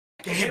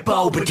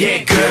Hippo,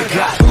 get good,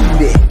 got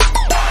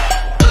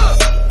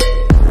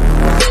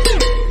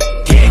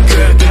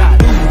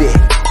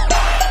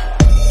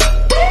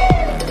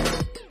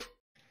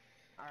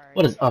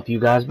What is up, you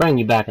guys? Bringing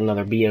you back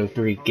another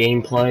BO3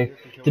 gameplay.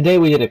 Today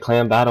we did a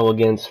clan battle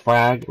against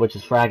Frag, which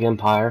is Frag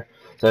Empire.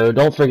 So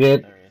don't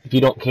forget, if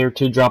you don't care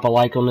to, drop a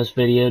like on this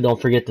video. Don't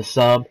forget to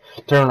sub,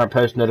 turn on our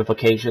post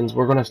notifications.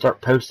 We're going to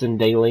start posting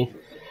daily.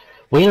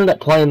 We ended up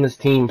playing this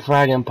team,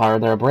 Frag Empire.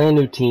 They're a brand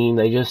new team.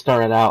 They just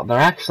started out. They're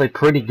actually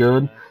pretty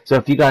good. So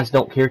if you guys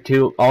don't care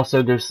to,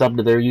 also go sub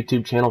to their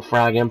YouTube channel,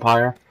 Frag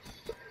Empire.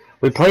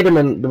 We played them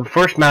in the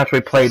first match we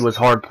played was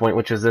Hardpoint,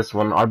 which is this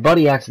one. Our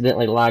buddy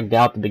accidentally lagged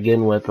out to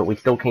begin with, but we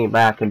still came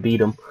back and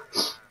beat him.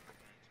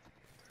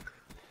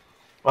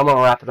 I'm going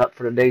to wrap it up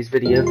for today's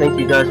video. Thank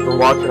you guys for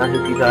watching. I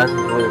hope you guys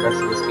enjoy the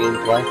rest of this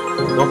gameplay.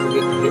 Don't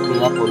forget to hit me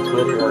up on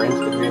Twitter or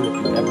Instagram if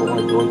you ever want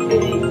to join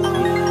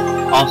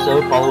KAEC.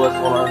 Also, follow us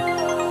on our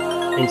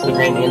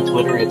Instagram and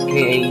Twitter. It's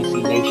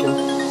KAEC Nation.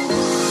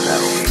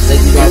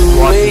 Thank you guys for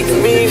watching. Make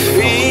me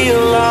feel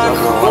like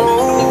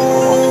home.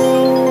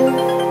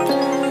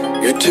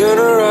 You turn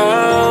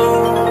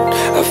around,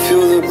 I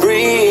feel the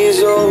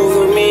breeze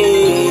over me.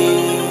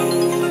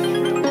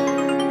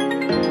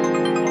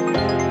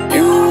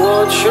 You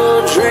watch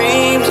your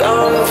dreams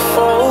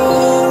unfold.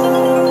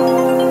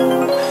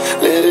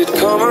 Let it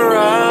come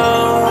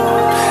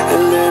around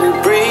and let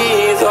it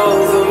breathe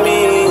over me.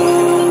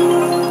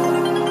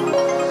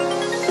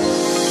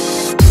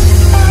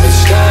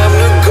 It's time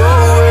to go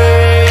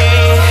away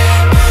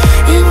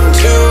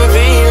into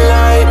the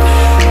light.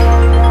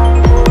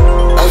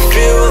 I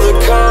feel the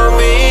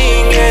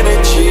calming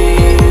energy.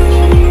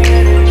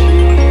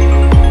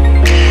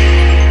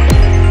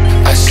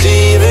 I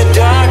see the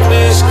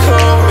darkness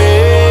coming,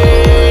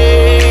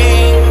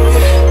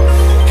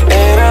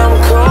 and I'm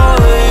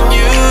calling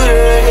you to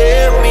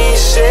help me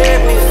set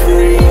me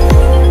free.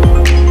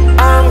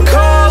 I'm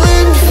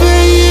calling for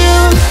you.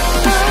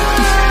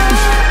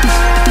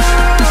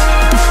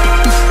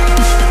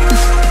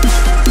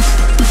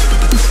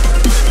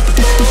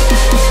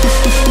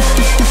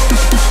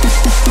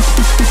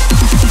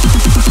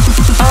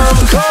 I'm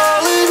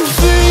calling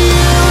for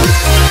you.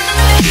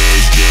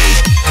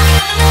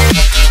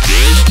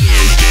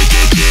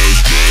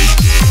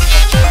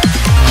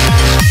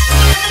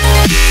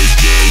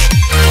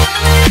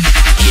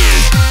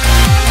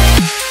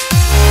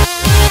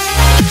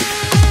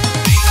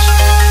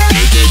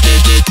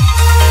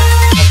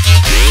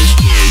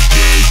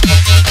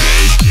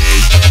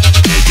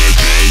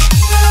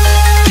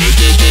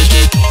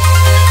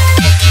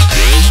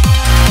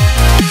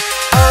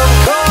 I'm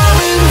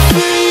calling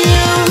for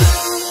you.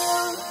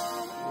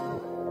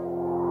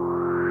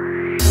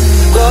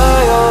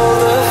 Lie all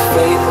the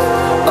faith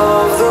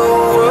of the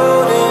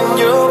world in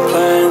your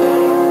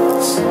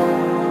plans,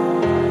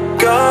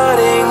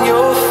 guarding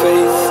your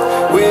faith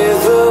with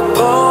the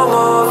palm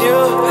of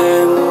your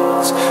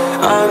hands.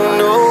 I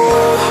know,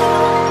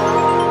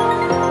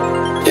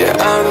 yeah,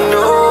 I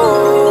know.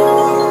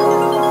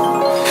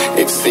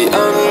 It's the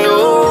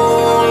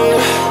unknown,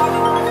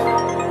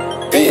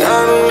 the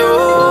unknown.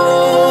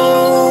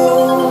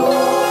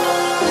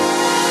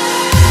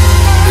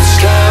 It's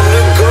time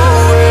to go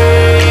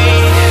away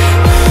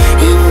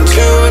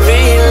into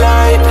the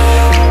light.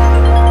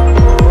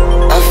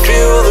 I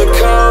feel the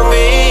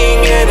calming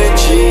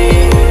energy.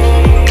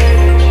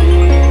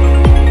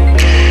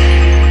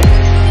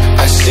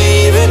 I see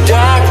the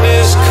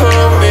darkness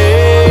coming,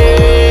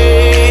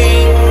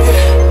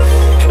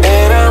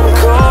 and I'm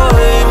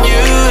calling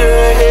you to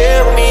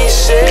help me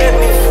set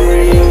me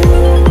free.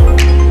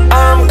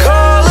 I'm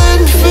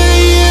calling for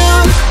you.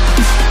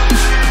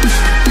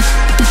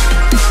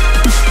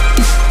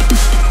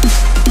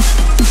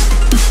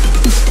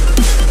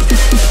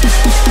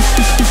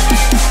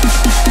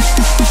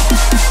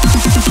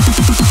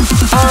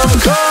 I'm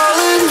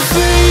calling for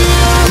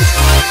you.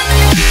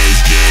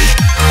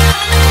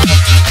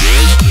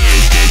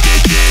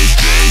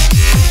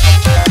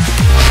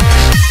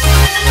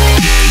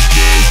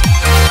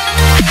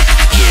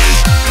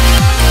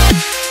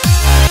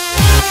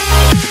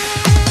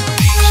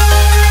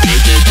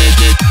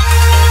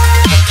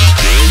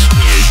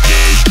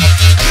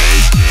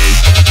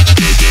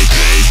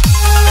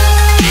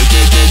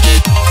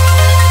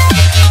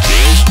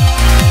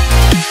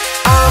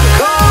 I'm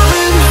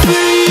calling for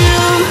you.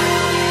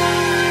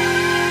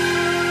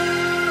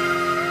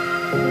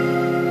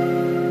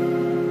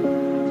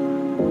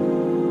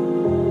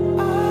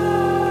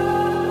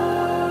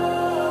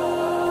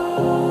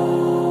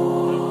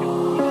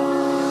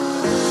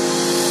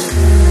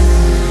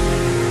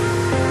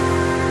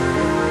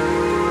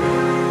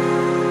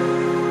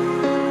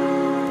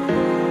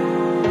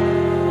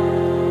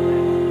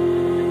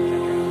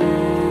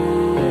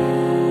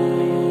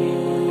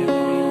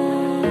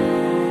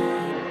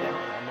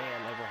 A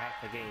man over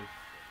half the game.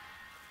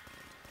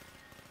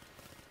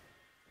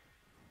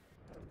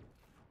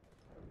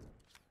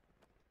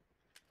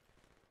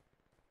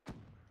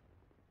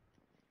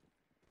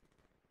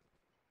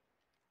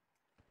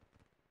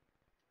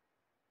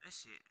 This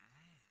shit.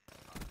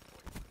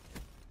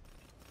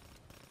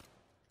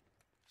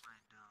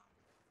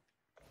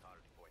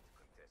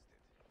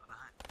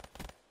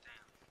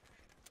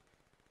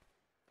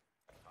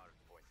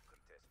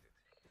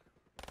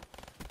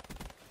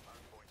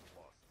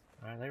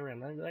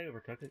 They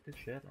overtook it. Good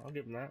shit. I'll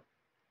give them that.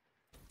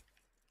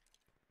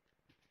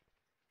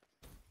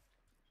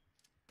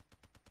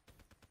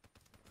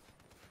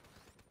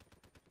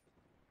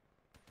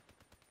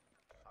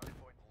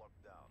 Hardpoint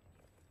locked down.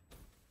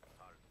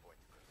 Hardpoint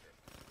contested.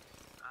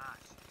 Ah,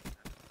 shit.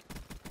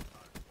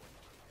 Hardpoint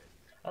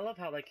contested. I love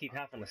how they keep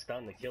having to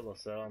stun to kill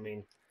us, though. I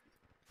mean,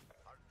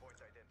 Hardpoint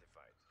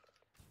identified.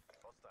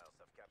 Hostiles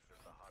have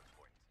captured the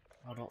hardpoint.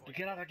 oh, don't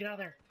get out of there! Get out of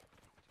there!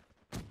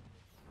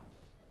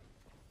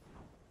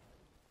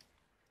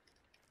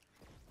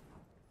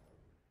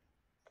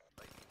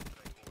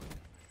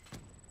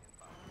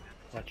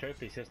 My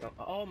trophy system.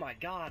 Oh my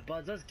god,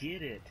 Buds, let's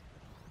get it.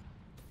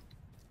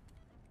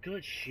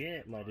 Good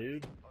shit, my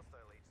dude. Hostile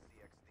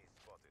HCXD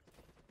spotted.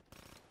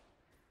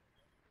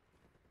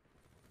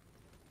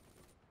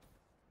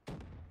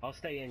 I'll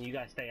stay in, you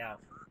guys stay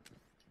out.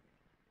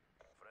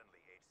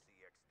 Friendly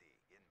HCXD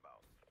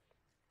inbound.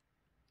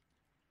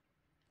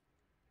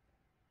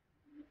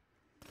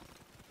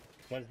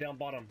 One's down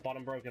bottom,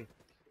 bottom broken.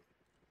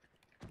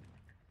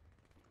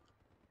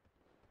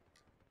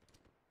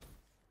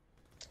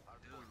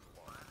 Hardpoint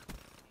lost.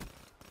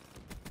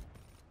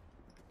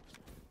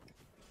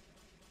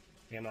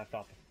 Damn, I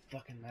thought the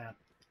fucking map.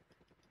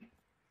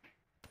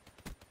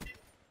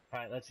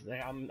 Alright, let's.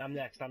 I'm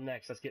next. I'm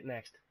next. Let's get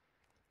next.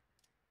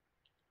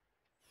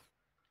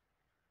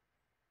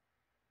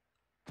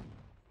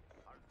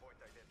 Hardpoint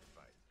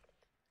identified.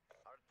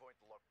 Hardpoint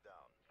locked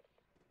down.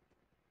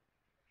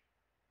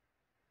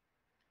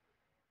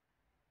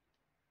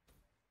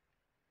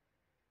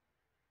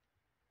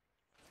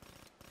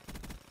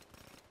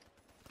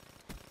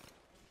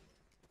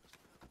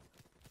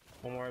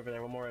 One more over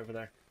there. One more over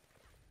there.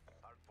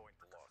 Hardpoint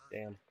lost.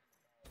 Damn.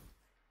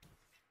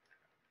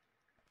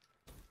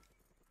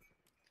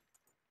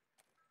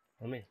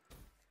 Let me.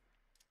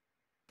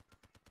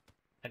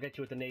 I got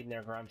you with the nade in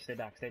there, Grimes. Stay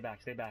back. Stay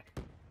back. Stay back.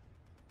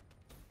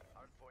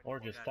 Hardpoint Or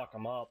just locked fuck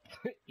them up.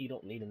 You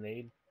don't need a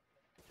nade.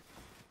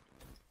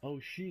 Oh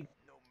shit. down.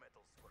 No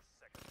medals for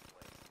second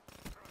place.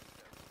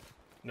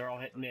 They're all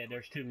hit mid.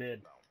 There's two mid.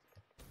 Inbound.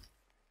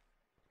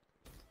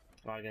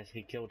 Oh, I guess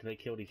they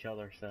killed each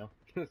other, so.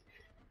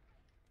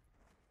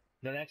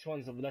 The next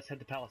one's, let's head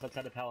to Palace, let's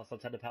head to Palace,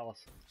 let's head to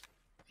Palace.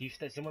 You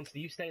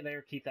stay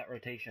there, keep that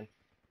rotation.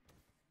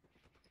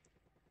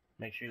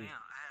 Make sure you... Damn,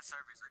 I had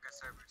servers. I got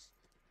servers.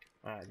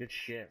 Alright, good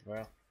shit,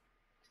 bro.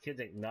 These kids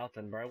ain't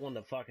nothing, bro. I won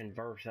the fucking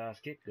verse us.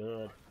 Get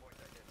good. Hardpoint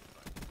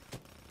identified.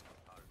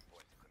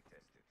 Hardpoint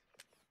contested.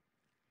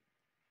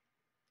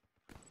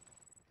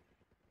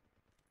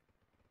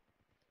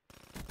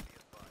 Be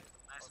advised.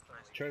 Nice, Hostile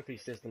nice. Trophy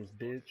systems,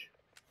 bitch.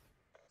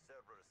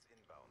 Cerberus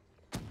inbound.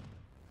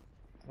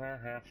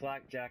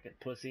 Flak jacket,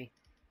 pussy.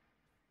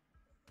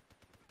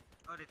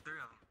 Oh, they three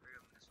of them. Three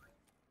of them this way.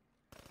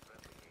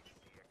 Friendly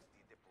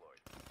HCXD deployed.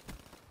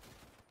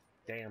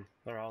 Damn,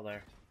 they're all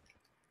there.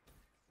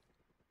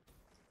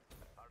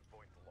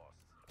 Hardpoint lost.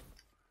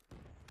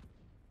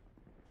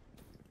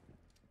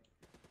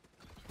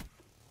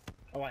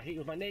 Oh, I hit you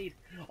with my nade.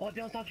 Oh, it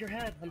bounced off your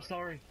head. I'm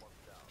sorry.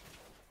 Locked down.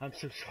 I'm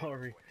so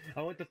sorry.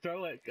 I went to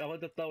throw it. I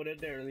went to throw it in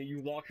there, and then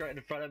you walked right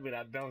in front of me, and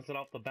I bounced it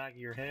off the back of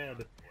your head.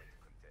 Hardpoint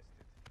contested.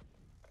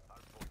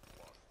 Hardpoint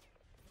lost.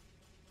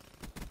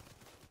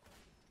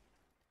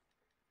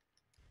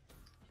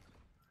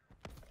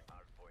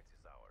 Hardpoint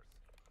is ours.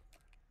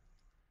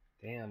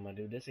 Damn, my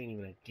dude, this ain't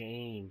even a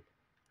game.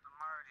 I'm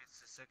already at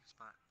the second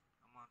spot.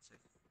 I'm on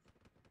second.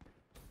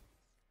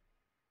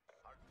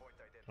 Hardpoint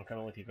identified. I'm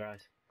coming with you guys.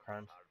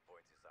 Crimes.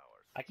 Hardpoint is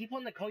ours. I keep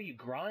wanting to call you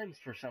Grimes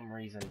for some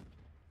reason.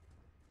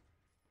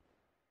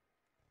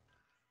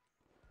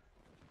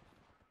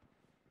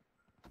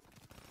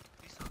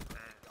 He's so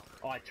bad.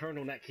 Oh, I turned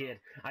on that kid.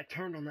 I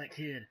turned on that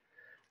kid.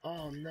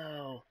 Oh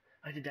no.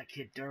 I did that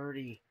kid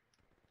dirty.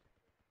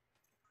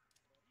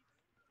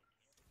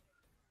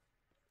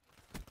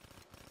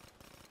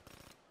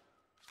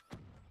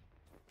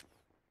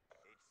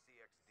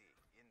 HCXD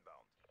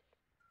inbound.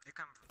 They're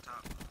coming from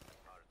top.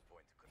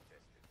 Hardpoint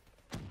contested.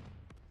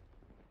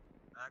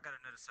 I got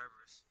another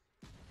Cerberus.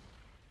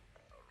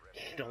 A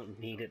rebel Don't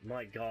need it,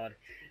 my god.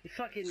 The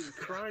fucking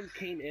Crimes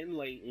came in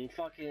late and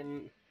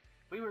fucking...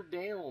 We were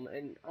down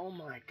and oh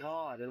my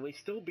god, and we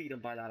still beat him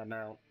by that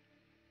amount.